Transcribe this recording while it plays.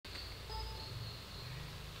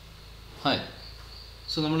Hi.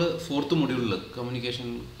 So, we have fourth module communication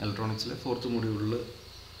electronics fourth module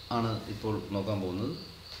ആണ് ഇപ്പോൾ നോക്കാൻ പോകുന്നത്.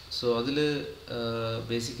 സോ അതിൽ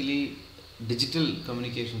ബേസിക്കലി ഡിജിറ്റൽ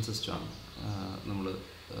കമ്മ്യൂണിക്കേഷൻ സിസ്റ്റമാണ് നമ്മൾ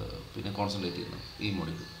പിന്നെ കോൺസെൻട്രേറ്റ് ചെയ്യുന്നത് ഈ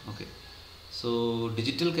module. Okay, so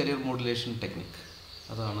digital career modulation technique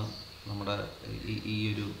അതാണ് നമ്മുടെ ഈ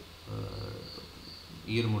ഒരു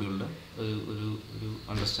മോഡ്യൂളിൻ്റെ ഒരു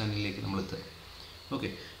അണ്ടർസ്റ്റാൻഡിങ്ങിലേക്ക് നമ്മൾ എത്തുക.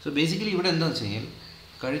 ഓക്കെ, സോ ബേസിക്കലി ഇവിടെ എന്താണെന്ന് വെച്ച് കഴിഞ്ഞാൽ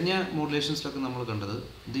കഴിഞ്ഞ മോഡുലേഷൻസിലൊക്കെ നമ്മൾ കണ്ടത്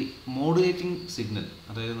ദി മോഡുലേറ്റിംഗ് സിഗ്നൽ,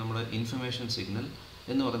 അതായത് നമ്മുടെ ഇൻഫർമേഷൻ സിഗ്നൽ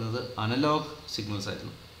എന്ന് പറയുന്നത് അനലോഗ് സിഗ്നൽസ്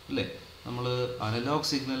ആയിരുന്നു അല്ലേ. നമ്മൾ അനലോഗ്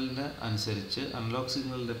സിഗ്നലിൻ്റെ അനുസരിച്ച് analogue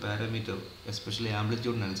സിഗ്നലിൻ്റെ parameter especially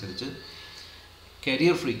ആംപ്ലിറ്റ്യൂഡിനനുസരിച്ച്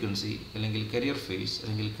career frequency അല്ലെങ്കിൽ കരിയർ ഫേസ്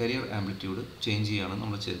അല്ലെങ്കിൽ കരിയർ ആംപ്ലിറ്റ്യൂഡ് ചേഞ്ച് ചെയ്യുകയാണ്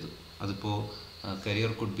നമ്മൾ ചെയ്തത്. അതിപ്പോൾ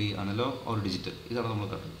career could be analogue or digital, ഇതാണ് നമ്മൾ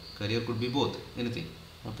കണ്ടത്. Career could be both anything.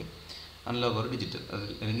 Okay, analogue or digital,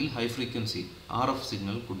 അല്ലെങ്കിൽ high frequency RF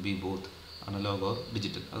signal could be both analogue or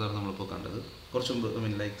digital, അതാണ് നമ്മളിപ്പോൾ കണ്ടത്. കുറച്ച്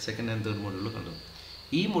മുമ്പ് ലൈക്ക് സെക്കൻഡ് ആൻഡ് തേർഡ് മോഡ്യൂളിൽ കണ്ടത്.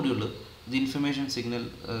 ഈ മോഡ്യൂളിൽ the information signal,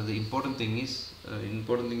 the important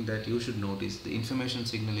thing that you should notice, the information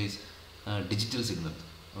signal is digital signal.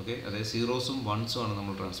 Okay, അതായത് സീറോസും വൺസും ആണ്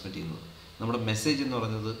നമ്മൾ ട്രാൻസ്മിറ്റ് ചെയ്യുന്നത്. നമ്മുടെ മെസ്സേജ് എന്ന്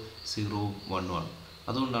പറയുന്നത് 0ഉം 1ഉം ആണ്.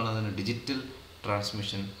 അതുകൊണ്ടാണ് അതിന് ഡിജിറ്റൽ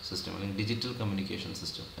ട്രാൻസ്മിഷൻ സിസ്റ്റം അല്ലെങ്കിൽ ഡിജിറ്റൽ കമ്മ്യൂണിക്കേഷൻ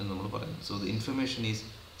സിസ്റ്റം എന്ന് നമ്മൾ പറയുന്നത്. So the information is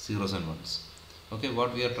zeros and ones. Okay, what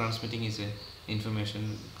we are transmitting is a information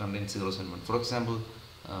contains zeros and ones. For example,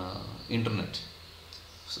 internet.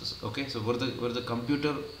 Okay, so where the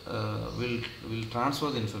computer will transfer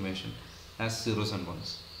the information as zeros and ones.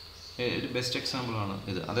 Best example ആണ്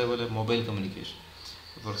ഇത്. അതേപോലെ mobile communication.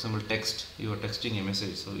 For example, text. You are texting a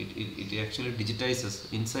message, so it actually digitizes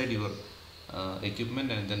inside your equipment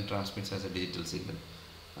and then transmits as a digital signal.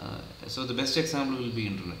 So the best example will be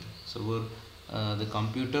internet. So where the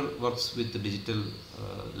computer works with the digital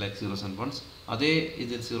like zeros and ones. അതേ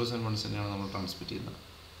ഇത് zeros and ones തന്നെയാണ് നമ്മൾ transmit ചെയ്യുന്നത്.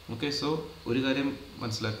 Okay, so ഒരു കാര്യം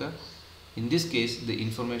മനസ്സിലാക്കുക, in this case the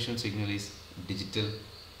information signal is digital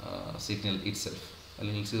signal it self,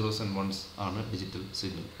 അല്ലെങ്കിൽ zeros and ones ആണ് ഡിജിറ്റൽ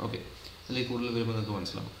സിഗ്നൽ. ഓക്കെ, അതിലേക്ക് കൂടുതൽ വരുമ്പോൾ നിങ്ങൾക്ക്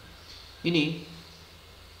മനസ്സിലാവും. ഇനി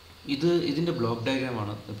ഇതിൻ്റെ ബ്ലോക്ക്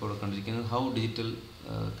ഡയഗ്രാമാണ് ഇപ്പോൾ കണ്ടിരിക്കുന്നത്. How digital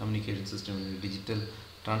communication system, digital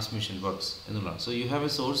transmission works എന്നുള്ളതാണ്. So you have a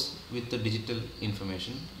source with the digital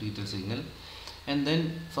information, digital signal, and then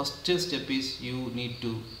first step is you need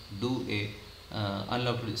to do a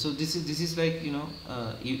unlock. So this is like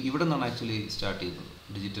ഇവിടെ നിന്നാണ് actually start ചെയ്യുന്നത്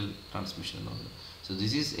digital transmission എന്ന് പറയുന്നത്. So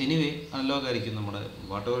this is anyway analogue ആയിരിക്കും. നമ്മുടെ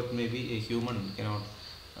what ever it may be, A human cannot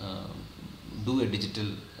do A digital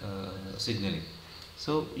signalling.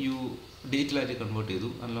 So you ഡിജിറ്റലായിട്ട് convert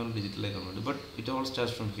ചെയ്തു, analogue ഡിജിറ്റലായി convert ചെയ്തു. But it all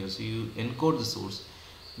starts from here. So you encode the source,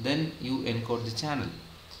 then you encode the channel.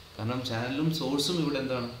 കാരണം ചാനലും സോഴ്സും ഇവിടെ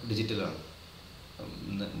എന്താണ്, ഡിജിറ്റലാണ്.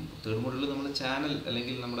 Third മോഡലിൽ നമ്മൾ channel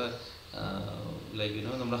അല്ലെങ്കിൽ നമ്മുടെ ലൈക്ക്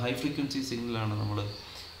നമ്മുടെ ഹൈ ഫ്രീക്വൻസി സിഗ്നലാണ് നമ്മൾ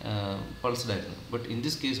പൾസ്ഡ് ആയിരുന്നു. But in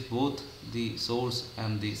this case both the source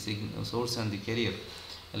and the career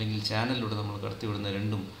അല്ലെങ്കിൽ ചാനലിലൂടെ നമ്മൾ കടത്തിവിടുന്ന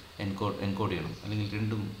രണ്ടും എൻകോഡ് ചെയ്യണം, അല്ലെങ്കിൽ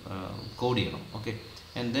രണ്ടും കോഡ് ചെയ്യണം. Okay,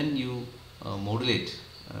 and then you modulate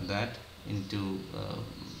that in to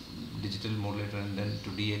digital modulator and then to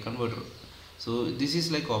DA converter. So this is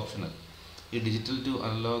like optional. ഈ digital to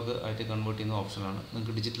analogue ആയിട്ട് കൺവേർട്ട് ചെയ്യുന്ന ഓപ്ഷനാണ്.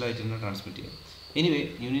 നിങ്ങൾക്ക് ഡിജിറ്റലായിട്ട് തന്നെ ട്രാൻസ്മിറ്റ് ചെയ്യാം. Anyway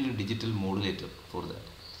you need A digital modulator for that.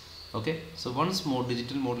 Okay, so once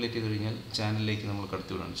digital modulate ചെയ്ത് കഴിഞ്ഞാൽ ചാനലിലേക്ക് നമ്മൾ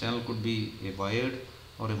കടത്തിവിടണം. Channel could be A wired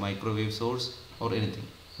or A microwave source or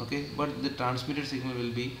anything. Okay, but the transmitted signal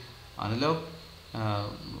will be analogue,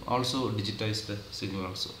 also digitised signal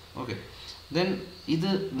also. Okay, then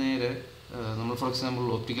ഇത് നേരെ നമ്മൾ for example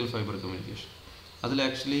optical fibre communication, അതിൽ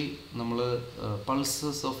actually നമ്മൾ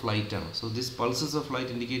pulses of light ആണ്. So this pulses of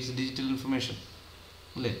light indicates digital information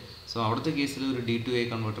അല്ലേ. So അവിടുത്തെ കേസിൽ ഒരു D2A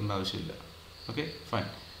കൺവേർട്ടറിൻ്റെ ആവശ്യമില്ല. Okay, fine.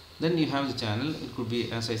 Then you have the channel, it could be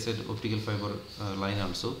as I said optical fibre line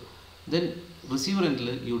also. Then receiver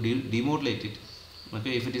എൻഡിൽ U demodulate it. Okay,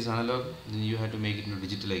 if it is analogue then you have to make it in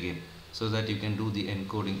digital again so that you can do the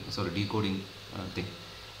decoding thing.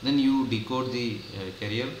 Then you decode the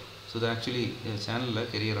carrier. So the actually channel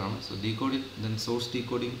carrier on, so decode it, then source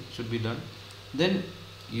decoding should be done. Then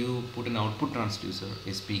you put an output transducer,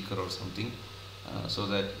 a speaker or something, so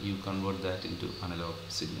that you convert that into analog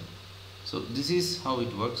signal. So this is how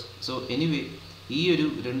it works. So anyway ഈ ഒരു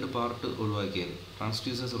രണ്ട് part ഒഴിവാക്കിയാൽ,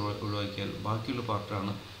 transducers ഒഴിവാക്കിയാൽ ബാക്കിയുള്ള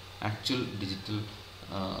പാർട്ടാണ് actual digital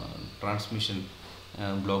transmission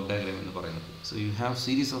block diagram എന്ന് പറയുന്നത്. So you have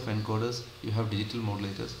series of encoders, you have digital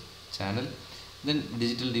modulators, channel, then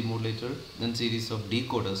digital demodulator, then series of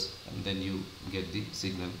decoders, and then you get the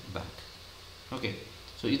signal back. Okay,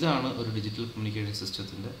 so ഇതാണ് ഒരു digital communication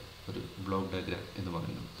സിസ്റ്റത്തിൻ്റെ ഒരു block diagram എന്ന്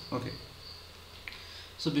പറയുന്നത്. Okay,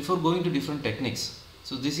 So before going to different techniques,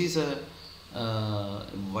 so this is a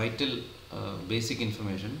vital basic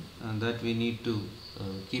information that we need to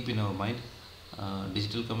keep in our mind.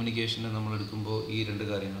 Digital കമ്മ്യൂണിക്കേഷന് നമ്മൾ എടുക്കുമ്പോൾ ഈ രണ്ട്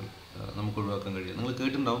കാര്യങ്ങൾ നമുക്ക് ഒഴിവാക്കാൻ കഴിയും. നിങ്ങൾ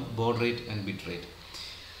കേട്ടിട്ടുണ്ടാവും board rate and bit rate.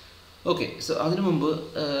 Okay, so അതിനു മുമ്പ്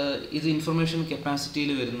ഇത് ഇൻഫർമേഷൻ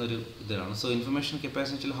കപ്പാസിറ്റിയിൽ വരുന്നൊരു ഇതാണ്. So information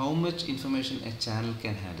കപ്പാസിറ്റിയിൽ how much information A channel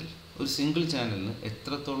can handle. ഒരു സിംഗിൾ ചാനലിന്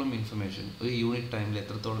എത്രത്തോളം ഇൻഫർമേഷൻ, ഒരു യൂണിറ്റ് ടൈമിൽ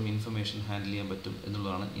എത്രത്തോളം ഇൻഫർമേഷൻ ഹാൻഡിൽ ചെയ്യാൻ പറ്റും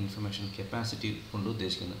എന്നുള്ളതാണ് ഇൻഫർമേഷൻ കപ്പാസിറ്റി കൊണ്ട്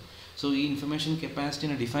ഉദ്ദേശിക്കുന്നത്. സോ ഈ ഇൻഫർമേഷൻ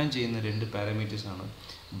കപ്പാസിറ്റിനെ ഡിഫൈൻ ചെയ്യുന്ന രണ്ട് പാരാമീറ്റേഴ്സാണ്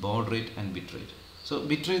board rate and bit rate. So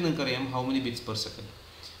bit rate നിങ്ങൾക്കറിയാം, how many bits per second,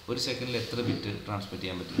 ഒരു സെക്കൻഡിൽ എത്ര ബിറ്റ് ട്രാൻസ്മിറ്റ്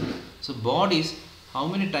ചെയ്യാൻ പറ്റും. So board is how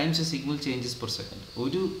many times A signal changes per second,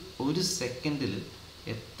 ഒരു സെക്കൻഡിൽ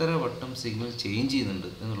എത്ര വട്ടം സിഗ്നൽ ചേഞ്ച് ചെയ്യുന്നുണ്ട്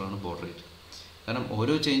എന്നുള്ളതാണ് ബോഡ് റേറ്റ്. കാരണം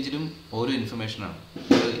ഓരോ ചേഞ്ചിലും ഓരോ ഇൻഫർമേഷനാണ്.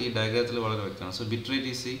 ഈ ഡയഗ്രാമത്തിൽ വളരെ വ്യക്തമാണ്. So bit rate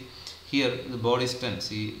is here the board is 10,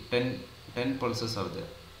 see 10 pulses are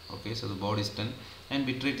there. Okay, so the body is 10 and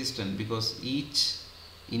bit rate is 10 because each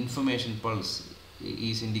information pulse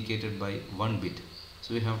is indicated by 1 bit. So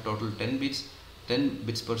we have total 10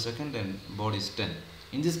 bits per second and body is 10.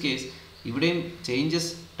 In this case ivideyum changes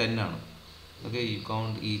 10 aanu. Okay, you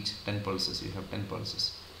count each 10 pulses, you have 10 pulses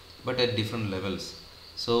but at different levels.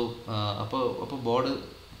 So appo board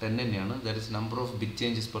 10 theneyanu, that is number of bit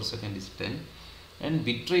changes per second is 10 and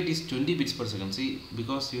bit rate is 20 bits per second. See,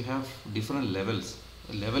 because you have different levels,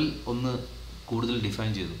 level ഒന്ന് കൂടുതൽ define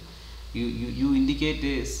ചെയ്തു. you indicate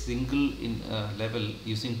a single level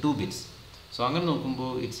using 2 bits. So അങ്ങനെ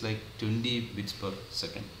നോക്കുമ്പോൾ it's like 20 bits per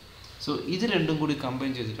second. So ഇത് രണ്ടും കൂടി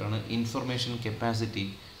combine ചെയ്തിട്ടാണ് information capacity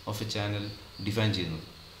of A channel define ചെയ്യുന്നത്.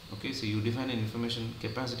 Okay, so you define N information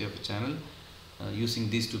capacity of A channel using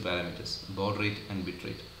these two parameters, baud rate and bit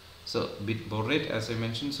rate. So baud rate, as I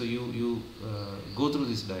mentioned, so you go through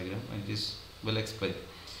this diagram and it is well explained.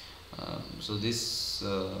 So this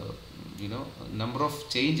number of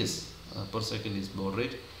changes per second is baud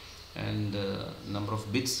rate and number of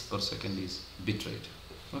bits per second is bit rate.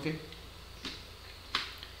 Okay,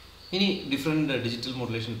 any different digital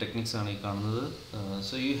modulation techniques aanu കാണുന്നത്.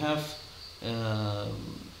 So you have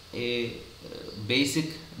a basic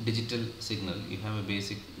digital signal, you have a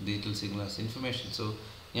basic digital signal as information. So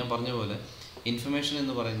ഞാൻ പറഞ്ഞ പോലെ information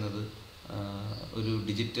എന്ന് പറയുന്നത് ഒരു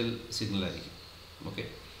digital signal ആയിരിക്കും. Okay,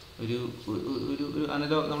 ഒരു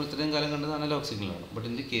analogue, നമ്മൾ ഇത്രയും കാലം കണ്ടത് അനലോഗ് സിഗ്നലാണ്. But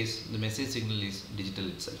in the case the message signal is digital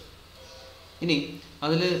it self. ഇനി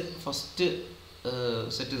അതിൽ ഫസ്റ്റ്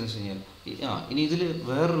സെറ്റ് എന്ന് വെച്ച് കഴിഞ്ഞാൽ ഇനി ഇതിൽ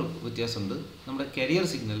വേറൊരു വ്യത്യാസമുണ്ട്. നമ്മുടെ career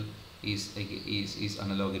signal is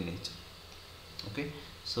analogue in nature. Okay,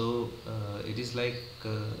 so it is like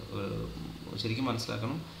ശരിക്കും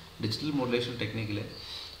മനസ്സിലാക്കണം, digital modulation ടെക്നിക്കിൽ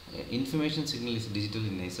information signal is digital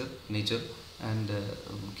in nature and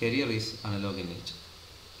career is analogue in nature.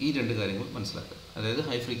 ഈ രണ്ട് കാര്യങ്ങൾ മനസ്സിലാക്കുക. അതായത്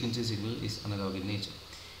high frequency signal is analogue in nature.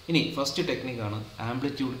 ഇനി first ടെക്നിക്കാണ്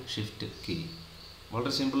amplitude shift keying.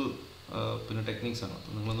 വളരെ simple പിന്നെ ടെക്നിക്സാണ്,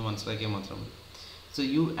 നിങ്ങളൊന്ന് മനസ്സിലാക്കിയാൽ മാത്രം മതി. So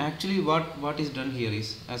you actually what is done here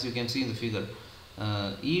is, as you can see in the figure,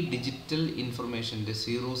 ഈ ഡിജിറ്റൽ ഇൻഫർമേഷൻ്റെ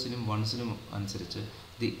സീറോസിനും വൺസിനും അനുസരിച്ച്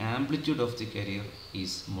the amplitude of the career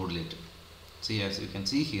is modulated. See, as you can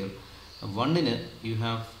see here, 1 you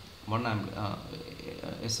have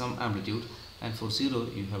some amplitude and for 0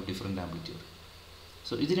 you have different amplitude.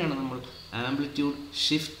 So ഇതിനാണ് നമ്മൾ amplitude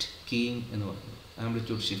shift keying എന്ന് പറയുന്നത്.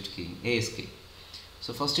 Amplitude shift keying, ASK. So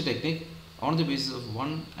first technique, on the basis of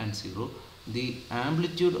 1 and 0, the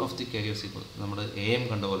amplitude of the carrier signal, നമ്മുടെ AM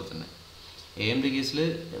കണ്ട പോലെ തന്നെ AMൻ്റെ കേസിൽ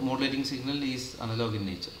modulating signal is analogue in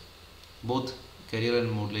nature. Both carrier and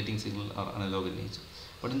modulating signal are analog in nature.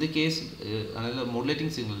 But in the case modulating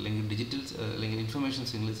signal അല്ലെങ്കിൽ digital അല്ലെങ്കിൽ information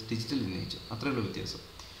signal is digital in nature. അത്രയുള്ള വ്യത്യാസം.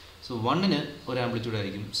 So 1 ഒരു ആംപ്ലിറ്റ്യൂഡ്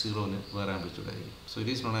ആയിരിക്കും, 0 വേറെ ആംപ്ലിറ്റ്യൂഡ് ആയിരിക്കും. So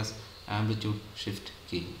it is known as amplitude shift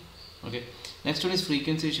keying. Okay, next one is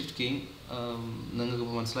frequency shift keying. നിങ്ങൾക്ക്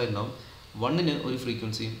ഇപ്പോൾ മനസ്സിലായിട്ടുണ്ടാവും, 1 ഒരു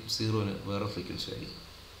ഫ്രീക്വൻസിയും 0 വേറെ ഫ്രീക്വൻസി ആയിരിക്കും.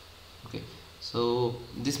 Okay, so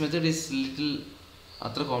this method is little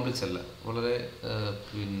അത്ര കോംപ്ലക്സ് അല്ല, വളരെ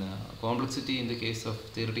പിന്നെ complexity in the case of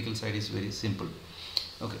theoretical side is very simple.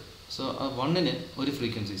 Okay, so 1 ഒരു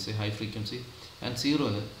frequency say high frequency and 0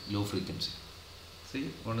 low frequency. See,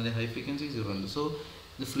 1 high frequency, 0. So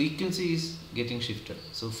the frequency is getting shifted.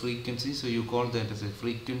 So frequency, so you call that as a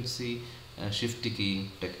frequency shift keying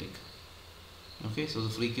technique. Okay, so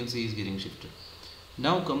the frequency is getting shifted.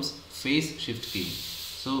 Now comes phase shift keying.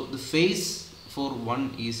 So the phase for 1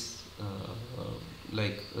 is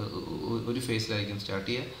like ഒരു ഫേസിലായിരിക്കും start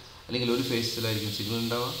ചെയ്യുക, അല്ലെങ്കിൽ ഒരു ഫേസിലായിരിക്കും signal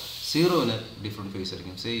ഉണ്ടാവുക. 0 different face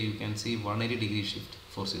ആയിരിക്കും. Say you can see 180 degree shift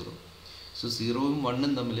four 0. So 0 ഉം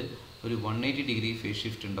 1 തമ്മിൽ ഒരു 180 degree phase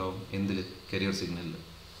shift ഉണ്ടാവും എന്തിൽ, കരിയർ സിഗ്നലിൽ.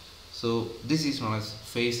 So this is known as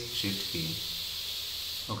phase shift keying.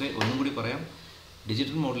 Okay, ഒന്നും കൂടി പറയാം.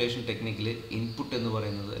 ഡിജിറ്റൽ മോഡുലേഷൻ ടെക്നിക്കിൽ ഇൻപുട്ട് എന്ന്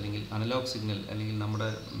പറയുന്നത് അല്ലെങ്കിൽ അനലോഗ് സിഗ്നൽ അല്ലെങ്കിൽ നമ്മുടെ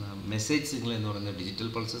മെസ്സേജ് സിഗ്നൽ എന്ന് പറയുന്നത് ഡിജിറ്റൽ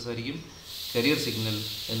പൾസസ് ആയിരിക്കും. കരിയർ സിഗ്നൽ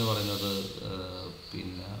എന്ന് പറയുന്നത്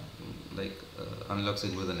പിന്നെ ലൈക്ക് അനലോഗ്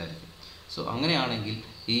സിഗ്നൽ തന്നെ ആയിരിക്കും. സോ അങ്ങനെയാണെങ്കിൽ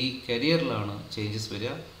ഈ കരിയറിലാണ് ചേഞ്ചസ്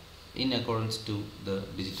വരിക in accordance to the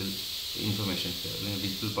digital information അല്ലെങ്കിൽ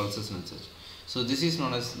digital പൾസസിനനുസരിച്ച്. So this is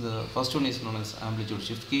known as, the first one is known as amplitude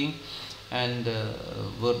shift keying, and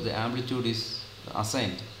where the amplitude is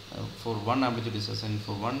assigned for one amplitude is assigned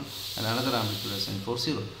for 1 and another amplitude is assigned for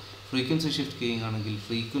 0. Frequency shift keying ആണെങ്കിൽ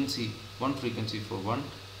frequency one frequency for 1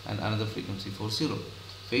 and another frequency for 0.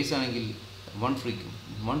 Phase ആണെങ്കിൽ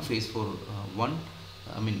one phase for 1,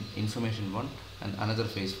 I mean information 1 and another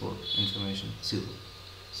phase for information 0.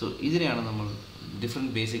 So ഇതിനെയാണ് നമ്മൾ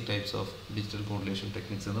different basic types of digital modulation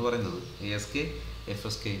techniques എന്ന് പറയുന്നത്, ASK,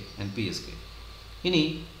 FSK and PSK. ഇനി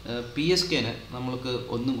PSKനെ നമ്മൾക്ക്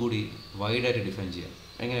ഒന്നും കൂടി വൈഡായിട്ട് define ചെയ്യാം.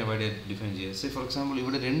 എങ്ങനെയാണ് വൈഡായിട്ട് ഡിഫൈൻ ചെയ്യുക? സേ ഫോർ എക്സാമ്പിൾ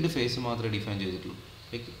ഇവിടെ 2 ഫേസ് മാത്രമേ ഡിഫൈൻ ചെയ്തിട്ടുള്ളൂ,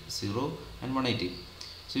 like 0 and 180.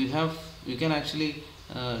 So you can actually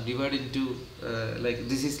divide into like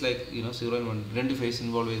this is like 0 and 1, 2 face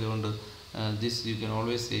involve ചെയ്തുകൊണ്ട് this you can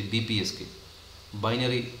always say BPSK,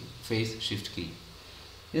 binary phase shift key.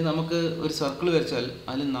 ഇത് നമുക്ക് ഒരു circle വരച്ചാൽ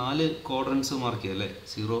അതിൽ 4 quadrants mark ചെയ്യുക അല്ലേ,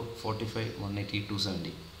 0, 45, 180,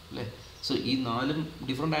 270 അല്ലേ. സോ ഈ 4ഉം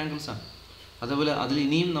ഡിഫറെൻറ്റ് ആംഗിൾസാണ്. അതേപോലെ അതിൽ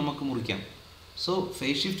ഇനിയും നമുക്ക് മുറിക്കാം. So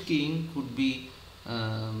phase shift keying could be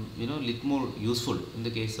Litt more useful in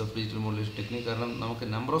the case of digital modulation technique. കാരണം നമുക്ക്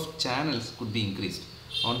number of channels could be increased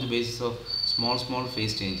on the basis of small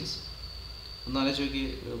face changes. ഒന്ന് ആലോചിച്ച് നോക്കി,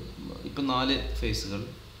 ഇപ്പം 4 ഫേസുകൾ,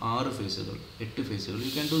 6 ഫേസുകൾ, 8 ഫേസുകൾ,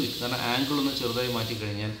 യു ക്യാൻ ഡു ഇറ്റ്. കാരണം angle ഒന്ന് ചെറുതായി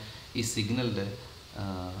മാറ്റിക്കഴിഞ്ഞാൽ ഈ സിഗ്നലിൻ്റെ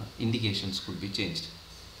ഇൻഡിക്കേഷൻസ് കുഡ് ബി ചേഞ്ച്ഡ്.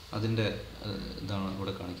 അതിൻ്റെ ഇതാണ്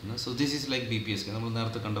ഇവിടെ കാണിക്കുന്നത്. So this is like BPSK, നമ്മൾ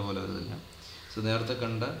നേരത്തെ കണ്ട പോലെ അത് തന്നെ. സോ നേരത്തെ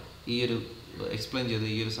കണ്ട ഈ ഒരു എക്സ്പ്ലെയിൻ ചെയ്ത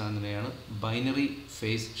ഈ ഒരു സാധനം തന്നെയാണ് ബൈനറി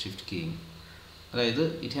ഫേസ് ഷിഫ്റ്റ് കീയിങ്. അതായത്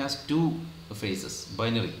it has 2 phases,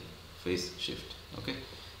 binary phase shift. Okay,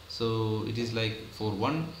 so it is like for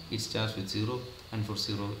 1 it starts with 0 and for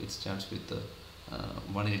 0 it starts with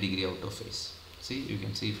 180 degree out of phase. See, you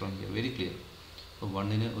can see from here very clear. So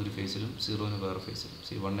 1 ന് ഒരു ഫേസിലും 0 ന് വേറെ ഫേസിലും.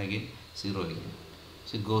 See, 1 again, 0 again.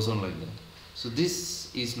 So it goes on like that. So this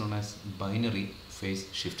is known as binary phase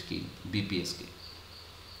shift key, BPSK.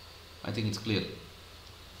 I think it's clear.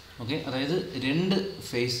 Okay, അതായത് 2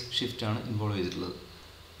 phase shift ആണ് involve ചെയ്തിട്ടുള്ളത്.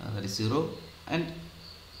 that is 0 and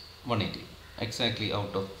 180, exactly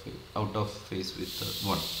out of phase with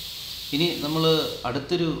 1. ഇനി നമ്മൾ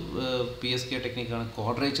അടുത്തൊരു PSK ടെക്നിക്കാണ്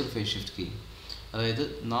quadrature phase shift key. അതായത്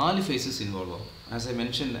 4 faces involve ആവും. As I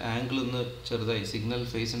mention, angle ഒന്ന് ചെറുതായി, സിഗ്നൽ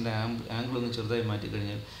ഫേസിൻ്റെ ആംഗിൾ ഒന്ന് ചെറുതായി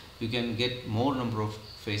മാറ്റിക്കഴിഞ്ഞാൽ you can get more number of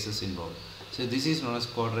faces involve. So this is known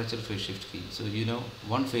as quadrature phase shift key. So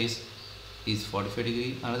one phase is 45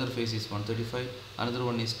 degree, another phase is 135, another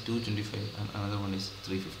one is 225 and another one is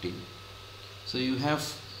 315. So you have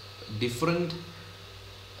different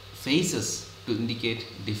phases to indicate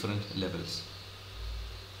different levels.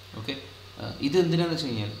 Okay, ഇത് എന്തിനാണെന്ന് വെച്ച്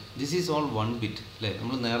കഴിഞ്ഞാൽ this is all 1 bit അല്ലേ.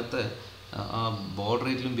 നമ്മൾ നേരത്തെ ആ board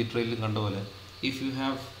റേറ്റിലും bit റേറ്റിലും കണ്ട പോലെ if you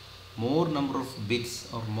have more number of bits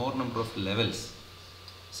or more number of levels,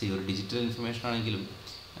 C ഒരു ഡിജിറ്റൽ ഇൻഫർമേഷൻ ആണെങ്കിലും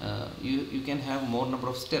you can have more number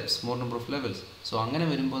of steps, more number of levels. So അങ്ങനെ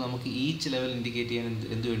വരുമ്പോൾ നമുക്ക് ഈച്ച് ലെവൽ ഇൻഡിക്കേറ്റ് ചെയ്യാൻ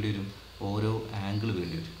എന്ത് വേണ്ടി വരും? ഓരോ ആംഗിൾ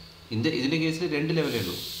വേണ്ടി വരും. ഇതിൻ്റെ കേസിൽ 2 ലെവലേ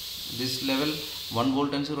ഉള്ളൂ. This level 1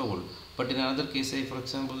 volt and 0 volt. But in another case, say for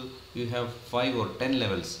example you have 5 or 10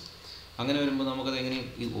 levels. അങ്ങനെ വരുമ്പോൾ നമുക്കത് എങ്ങനെ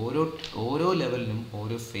ഈ ഓരോ ലെവലിനും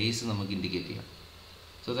ഓരോ ഫേസ് നമുക്ക് ഇൻഡിക്കേറ്റ് ചെയ്യാം.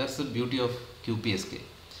 So that's the beauty of QPSK.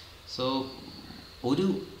 So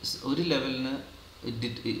ഒരു ലെവലിന് it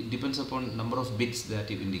depends upon number of bits that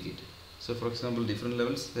you indicate. So for example, different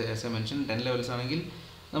levels, as I mentioned, 10 levels ആണെങ്കിൽ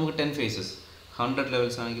നമുക്ക് 10 phases, 100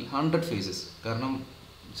 levels ആണെങ്കിൽ 100 phases. കാരണം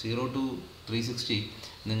 0 to 360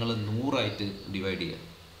 നിങ്ങൾ 100 ആയിട്ട് divide ചെയ്യുക.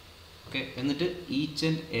 Okay, എന്നിട്ട് each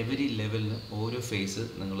and every ലെവലിന് ഓരോ ഫേസ്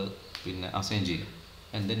നിങ്ങൾ പിന്നെ അസൈൻ ചെയ്യുക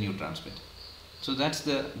and then you transmit. So that's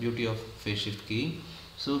the beauty of phase shift keying.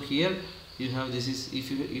 So here you have, this is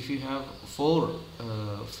if you have 4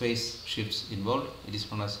 phase shifts involved, it is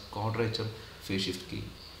known as quadrature phase shift key.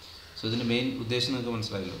 So ഇതിൻ്റെ main ഉദ്ദേശം നിങ്ങൾക്ക്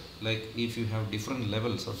മനസ്സിലായല്ലോ. Like if you have different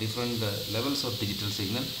levels or different levels of digital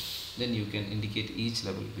signal, then you can indicate each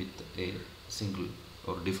level with a single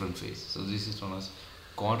or different phase. So this is known as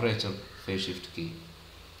quadrature phase shift key.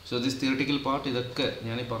 So this theoretical part, ഇതൊക്കെ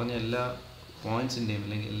ഞാൻ ഈ പറഞ്ഞ എല്ലാ പോയിൻറ്റ്സിൻ്റെയും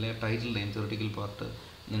അല്ലെങ്കിൽ എല്ലാ ടൈറ്റിലിൻ്റെയും theoretical part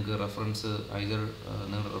നിങ്ങൾക്ക് reference either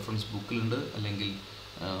നിങ്ങളുടെ reference ബുക്കിലുണ്ട്, അല്ലെങ്കിൽ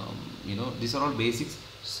these are all basics.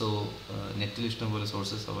 So നെറ്റിൽ ഇഷ്ടംപോലെ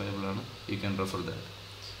സോഴ്സസ് അവൈലബിൾ ആണ്, you can refer that.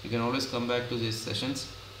 You can always come back to these sessions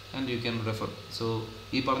and you can refer. So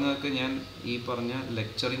ഈ പറഞ്ഞതൊക്കെ ഞാൻ ഈ പറഞ്ഞ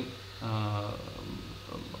ലെക്ചറിങ്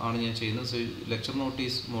ആണ് ഞാൻ ചെയ്യുന്നത്. So lecture not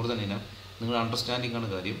is more than enough. നിങ്ങളുടെ അണ്ടർസ്റ്റാൻഡിംഗ് ആണ്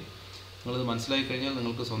കാര്യം. നിങ്ങളത് മനസ്സിലാക്കി കഴിഞ്ഞാൽ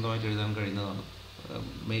നിങ്ങൾക്ക് സ്വന്തമായിട്ട് എഴുതാൻ കഴിയുന്നതാണ്.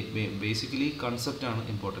 Basically കൺസെപ്റ്റാണ്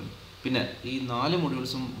important. പിന്നെ ഈ 4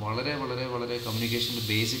 മൊഡ്യൂൾസും വളരെ വളരെ വളരെ കമ്മ്യൂണിക്കേഷൻ്റെ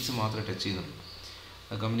ബേസിക്സ് മാത്രമേ ടച്ച് ചെയ്യുന്നുള്ളൂ.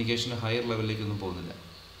 കമ്മ്യൂണിക്കേഷൻ്റെ ഹയർ ലെവലിലേക്കൊന്നും പോകുന്നില്ല.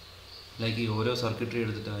 ലൈക്ക് ഈ ഓരോ സർക്യൂട്ടറി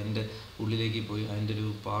എടുത്തിട്ട് അതിൻ്റെ ഉള്ളിലേക്ക് പോയി അതിൻ്റെ ഒരു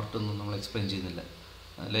പാർട്ടൊന്നും നമ്മൾ എക്സ്പ്ലെയിൻ ചെയ്യുന്നില്ല,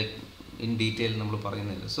 ലൈക്ക് ഇൻ ഡീറ്റെയിൽ നമ്മൾ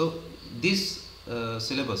പറയുന്നില്ല. So this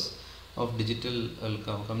syllabus of digital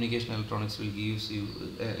communication electronics will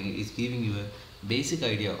is giving U A basic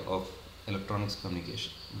idea of electronics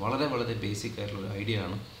communication. വളരെ വളരെ ബേസിക് ആയിട്ടുള്ളൊരു ഐഡിയ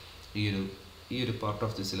ആണ് ഈ ഒരു പാർട്ട്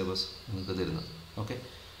ഓഫ് ദി സിലബസ് നിങ്ങൾക്ക് തരുന്നത്. Okay,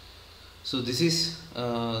 so this is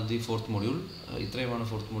the 4th module. ഇത്രയുമാണ്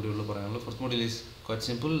 4th module പറയാനുള്ളത്. 4th module is quite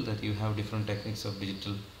simple, that you have different techniques of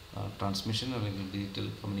digital transmission അല്ലെങ്കിൽ digital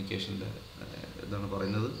communication ഇതാണ്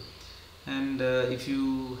പറയുന്നത്. And if you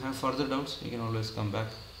have further doubts you can always come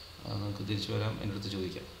back. നിങ്ങൾക്ക് തിരിച്ചു വരാം, എൻ്റെ അടുത്ത്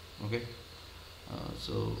ചോദിക്കാം. Okay,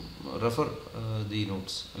 so refer the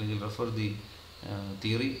notes അല്ലെങ്കിൽ റെഫർ ദി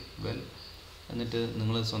തിയറി വെൽ, എന്നിട്ട്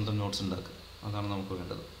നിങ്ങൾ സ്വന്തം നോട്ട്സ് ഉണ്ടാക്കുക. അതാണ് നമുക്ക്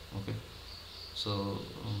വേണ്ടത്. Okay, so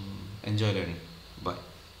enjoy learning. By.